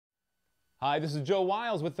Hi, this is Joe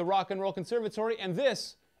Wiles with the Rock and Roll Conservatory, and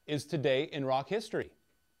this is Today in Rock History.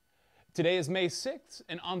 Today is May 6th,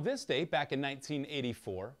 and on this day, back in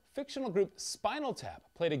 1984, fictional group Spinal Tap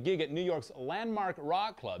played a gig at New York's landmark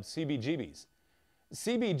rock club, CBGB's.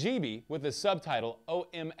 CBGB, with the subtitle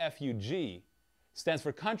OMFUG, stands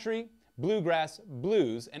for Country, Bluegrass,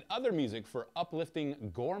 Blues, and Other Music for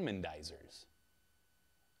Uplifting Gormandizers.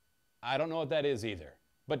 I don't know what that is either.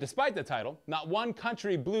 But despite the title, not one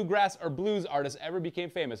country, bluegrass, or blues artist ever became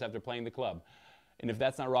famous after playing the club. And if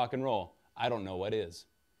that's not rock and roll, I don't know what is.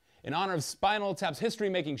 In honor of Spinal Tap's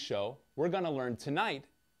history-making show, we're going to learn tonight,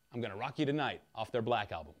 I'm going to Rock You Tonight, off their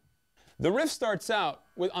Black album. The riff starts out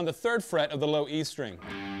on the 3rd fret of the low E string.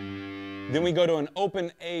 Then we go to an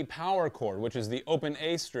open A power chord, which is the open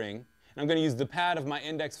A string. And I'm going to use the pad of my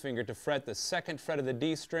index finger to fret the 2nd fret of the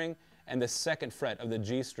D string and the 2nd fret of the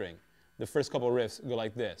G string. The first couple riffs go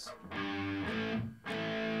like this.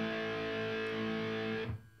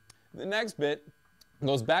 The next bit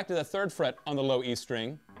goes back to the 3rd fret on the low E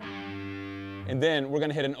string, and then we're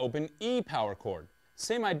going to hit an open E power chord.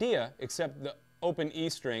 Same idea, except the open E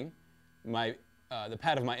string, the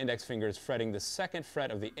pad of my index finger is fretting the 2nd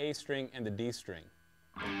fret of the A string and the D string.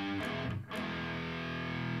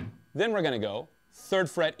 Then we're going to go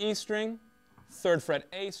 3rd fret E string, 3rd fret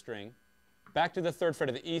A string, back to the 3rd fret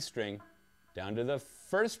of the E string, down to the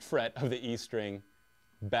 1st fret of the E string,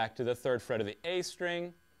 back to the 3rd fret of the A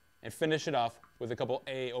string, and finish it off with a couple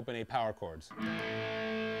open A power chords.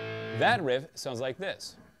 That riff sounds like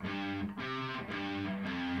this.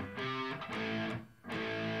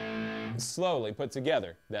 Slowly put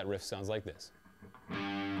together, that riff sounds like this.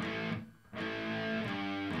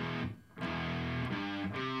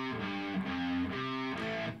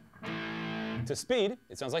 To speed,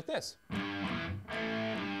 it sounds like this.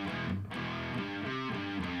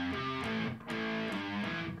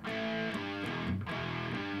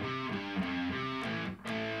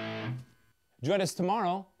 Join us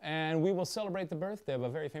tomorrow, and we will celebrate the birthday of a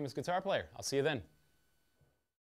very famous guitar player. I'll see you then.